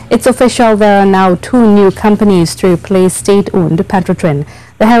It's official, there are now two new companies to replace state-owned Petrotrin,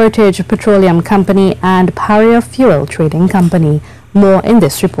 the Heritage Petroleum Company and Paria Fuel Trading Company. More in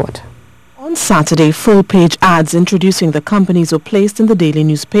this report. On Saturday, full-page ads introducing the companies were placed in the daily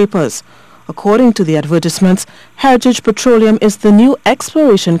newspapers. According to the advertisements, Heritage Petroleum is the new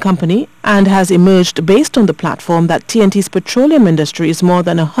exploration company and has emerged based on the platform that TNT's petroleum industry is more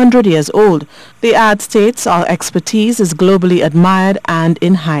than 100 years old. The ad states our expertise is globally admired and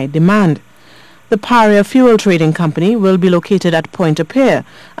in high demand. The Paria Fuel Trading Company will be located at Paria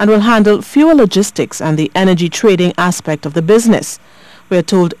and will handle fuel logistics and the energy trading aspect of the business. We are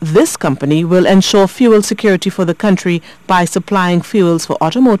told this company will ensure fuel security for the country by supplying fuels for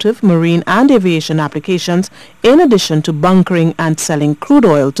automotive, marine and aviation applications, in addition to bunkering and selling crude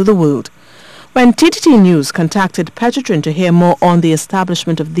oil to the world. When TTT News contacted Petrotrin to hear more on the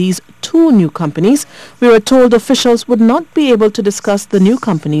establishment of these two new companies, we were told officials would not be able to discuss the new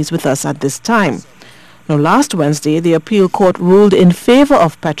companies with us at this time. Now, last Wednesday, the appeal court ruled in favor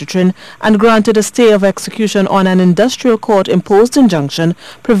of Petrotrin and granted a stay of execution on an industrial court-imposed injunction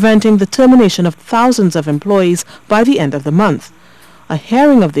preventing the termination of thousands of employees by the end of the month. A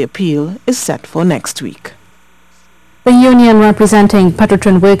hearing of the appeal is set for next week. The union representing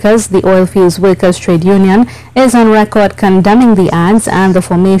Petrotrin workers, the Oilfields Workers Trade Union, is on record condemning the ads and the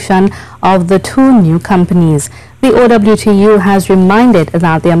formation of the two new companies. The OWTU has reminded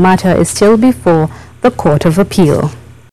that their matter is still before the Court of Appeal.